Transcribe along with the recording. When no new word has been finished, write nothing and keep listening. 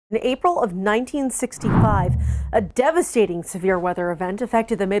In April of 1965, a devastating severe weather event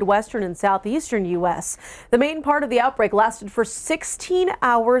affected the Midwestern and southeastern U.S. The main part of the outbreak lasted for 16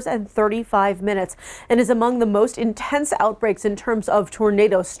 hours and 35 minutes and is among the most intense outbreaks in terms of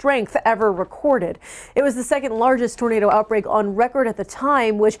tornado strength ever recorded. It was the second largest tornado outbreak on record at the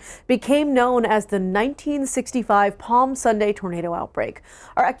time, which became known as the 1965 Palm Sunday tornado outbreak.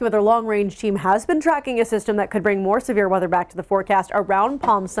 Our AccuWeather long-range team has been tracking a system that could bring more severe weather back to the forecast around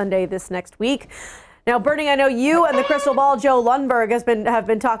Palm Sunday this next week. Now, Bernie, I know you and the crystal ball Joe Lundberg have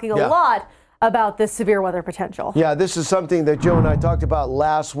been talking a lot about this severe weather potential. Yeah, this is something that Joe and I talked about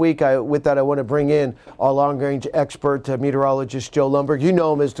last week. With that, I want to bring in our long-range expert, meteorologist Joe Lundberg. You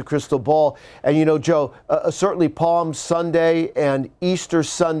know him as the crystal ball. And you know, Joe, certainly Palm Sunday and Easter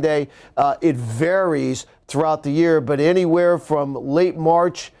Sunday, it varies throughout the year, but anywhere from late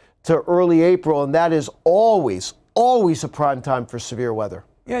March to early April, and that is always a prime time for severe weather.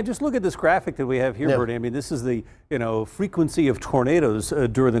 Yeah, just look at this graphic that we have here, Bernie. I mean, this is the frequency of tornadoes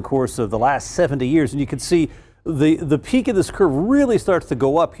during the course of the last 70 years, and you can see the peak of this curve really starts to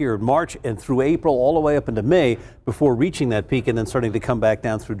go up here in March and through April, all the way up into May, before reaching that peak and then starting to come back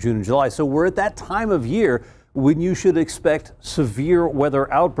down through June and July. So we're at that time of year when you should expect severe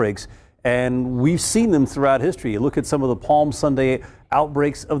weather outbreaks. And we've seen them throughout history. You look at some of the Palm Sunday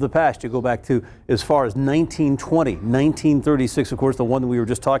outbreaks of the past. You go back to as far as 1920, 1936, of course, the one that we were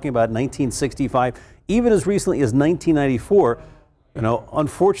just talking about, 1965, even as recently as 1994.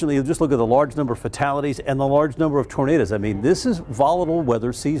 Unfortunately, you just look at the large number of fatalities and the large number of tornadoes. I mean, this is volatile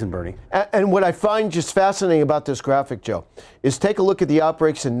weather season, Bernie. And what I find just fascinating about this graphic, Joe, is take a look at the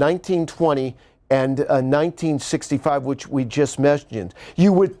outbreaks in 1920 and 1965, which we just mentioned.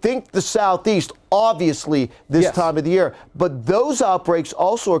 You would think the Southeast, obviously, this time of the year, but those outbreaks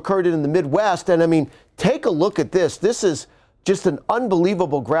also occurred in the Midwest. And I mean, take a look at this. This is just an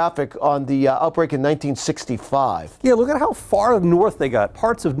unbelievable graphic on the outbreak in 1965. Yeah, look at how far north they got.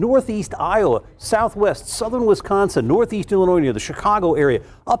 Parts of northeast Iowa, southwest, southern Wisconsin, northeast Illinois, near the Chicago area,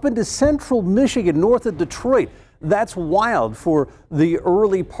 up into central Michigan, north of Detroit. That's wild for the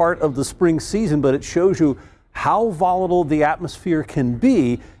early part of the spring season, but it shows you how volatile the atmosphere can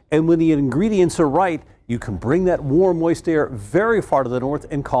be. And when the ingredients are right, you can bring that warm, moist air very far to the north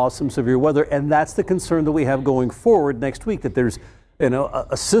and cause some severe weather. And that's the concern that we have going forward next week, that there's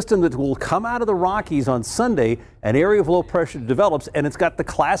a system that will come out of the Rockies on Sunday, an area of low pressure develops, and it's got the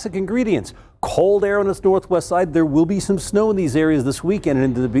classic ingredients. Cold air on its northwest side. There will be some snow in these areas this weekend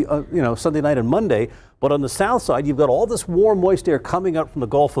and into the Sunday night and Monday. But on the south side, you've got all this warm, moist air coming up from the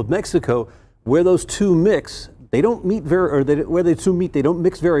Gulf of Mexico, where those two mix. They don't meet where the two meet, they don't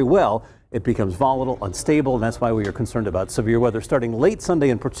mix very well. It becomes volatile, unstable, and that's why we are concerned about severe weather starting late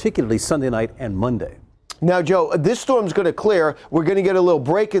Sunday and particularly Sunday night and Monday. Now, Joe, this storm's going to clear. We're going to get a little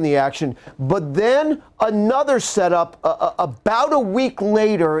break in the action, but then another setup about a week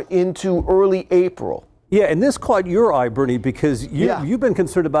later into early April. Yeah, and this caught your eye, Bernie, because you've been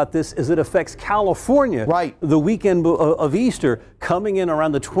concerned about this as it affects California. Right. The weekend of Easter coming in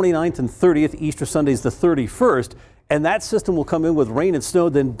around the 29th and 30th. Easter Sunday is the 31st. And that system will come in with rain and snow,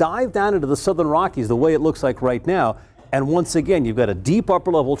 then dive down into the southern Rockies the way it looks like right now. And once again, you've got a deep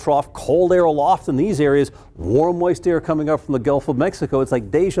upper level trough, cold air aloft in these areas, warm, moist air coming up from the Gulf of Mexico. It's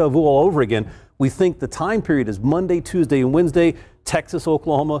like deja vu all over again. We think the time period is Monday, Tuesday, and Wednesday. Texas,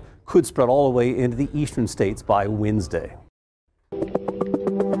 Oklahoma could spread all the way into the eastern states by Wednesday.